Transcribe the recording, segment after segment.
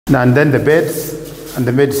And then the beds and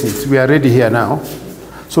the medicines. We are ready here now.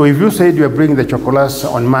 So if you said you are bringing the chocolates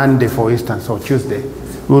on Monday, for instance, or Tuesday,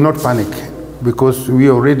 we will not panic because we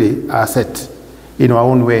already are set in our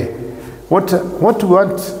own way. What we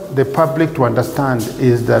want the public to understand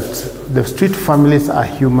is that the street families are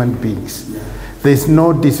human beings. There is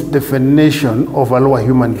no definition of a lower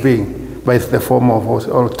human being by the form of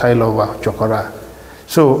or style of a chokora.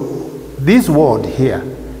 So this ward here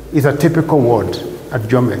is a typical ward at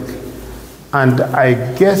JOMEC. And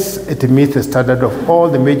I guess it meets the standard of all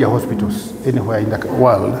the major hospitals anywhere in the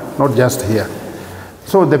world, not just here.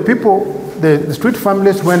 So the people, the street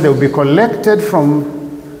families, when they will be collected from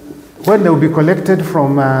wherever they'll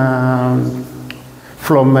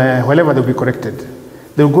be collected,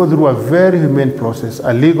 they'll go through a very humane process,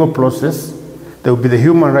 a legal process. There will be the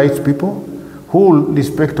human rights people who will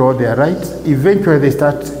respect all their rights. Eventually, they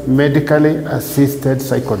start medically assisted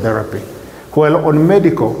psychotherapy. Well, on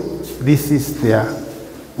medical, this is their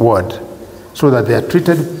ward, so that they are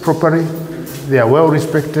treated properly, they are well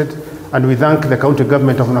respected, and we thank the county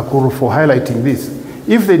government of Nakuru for highlighting this.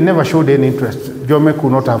 If they never showed any interest, JOMEC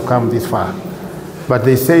would not have come this far. But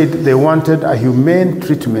they said they wanted a humane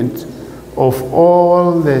treatment of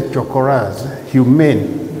all the chokoras.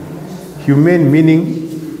 Humane meaning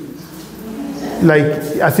like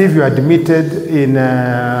as if you are admitted in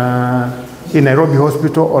Nairobi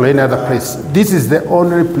hospital or any other place. This is the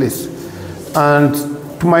only place. And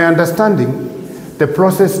to my understanding, the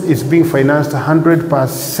process is being financed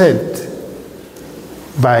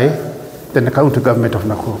 100% by the county government of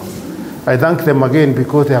Nakuru. I thank them again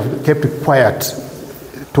because they have kept it quiet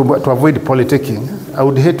to avoid politicking. I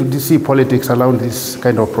would hate to see politics around this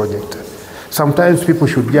kind of project. Sometimes people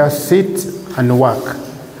should just sit and work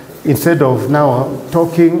instead of now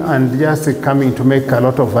talking and just coming to make a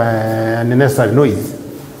lot of unnecessary noise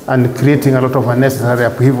and creating a lot of unnecessary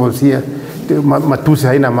upheavals here. Matusi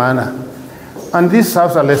haina maana. And this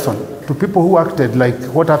serves a lesson to people who acted like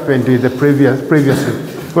what happened in the previously,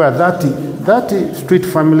 where 30 street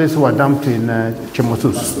families were dumped in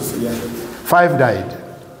Chemosus. 5 died.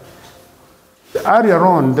 Earlier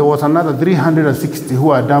on, there was another 360 who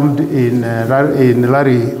were dumped in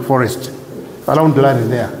Lari Forest, around Lari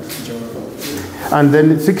there. And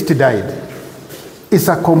then 60 died. It's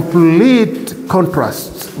a complete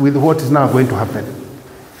contrast with what is now going to happen.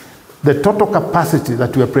 The total capacity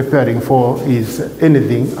that we are preparing for is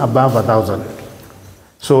anything above 1,000.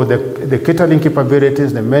 So the catering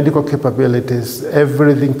capabilities, the medical capabilities,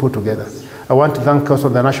 everything put together. I want to thank also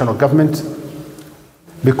the national government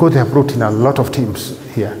because they have brought in a lot of teams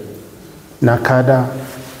here.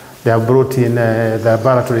 NACADA, they have brought in the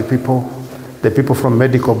laboratory people, the people from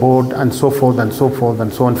medical board, and so forth and so forth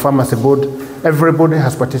and so on, pharmacy board. Everybody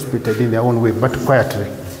has participated in their own way, but quietly.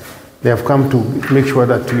 They have come to make sure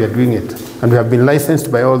that we are doing it. And we have been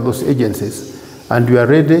licensed by all those agencies. And we are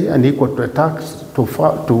ready and equal to attacks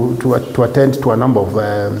to attend to a number of,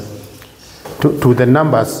 to the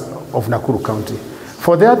numbers of Nakuru County.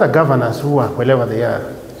 For the other governors who are, wherever they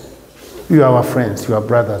are, you are our friends, you are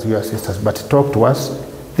brothers, you are sisters, but talk to us.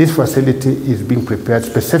 This facility is being prepared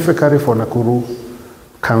specifically for Nakuru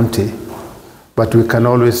County, but we can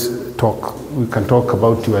always talk. We can talk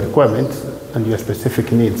about your requirements and your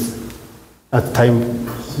specific needs as time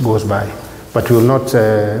goes by. But we will not,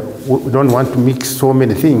 we don't want to mix so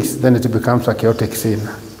many things, then it becomes a chaotic scene.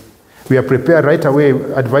 We are prepared right away,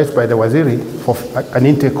 advised by the Waziri, for an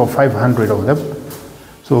intake of 500 of them.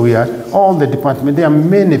 So we are, all the departments, there are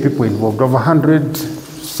many people involved, over 100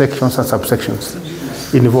 sections and subsections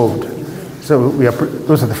involved. So we are,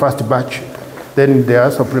 those are the first batch. Then they are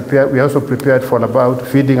also prepared, we are also prepared for about,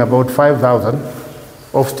 feeding about 5,000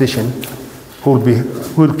 off-station who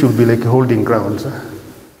should be like holding grounds,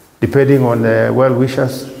 depending on the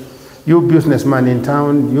well-wishers. You businessmen in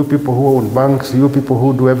town, you people who own banks, you people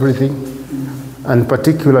who do everything, and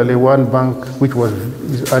particularly one bank which was,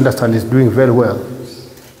 I understand, is doing very well.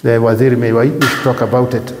 The Waziri may talk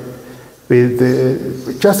about it.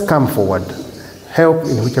 Just come forward, help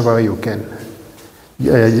in whichever way you can.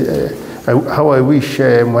 How I wish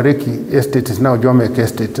Mwareki Estate is now JOMEC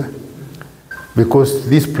Estate, because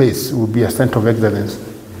this place will be a center of excellence.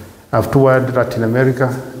 I've toured Latin America,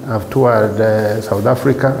 I've toured South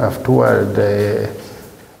Africa, I've toured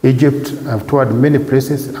Egypt, I've toured many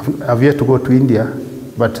places. I've yet to go to India,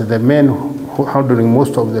 but the men who are doing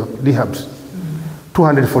most of the rehabs,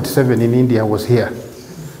 247 in India was here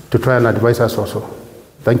to try and advise us also.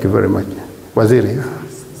 Thank you very much. Waziri.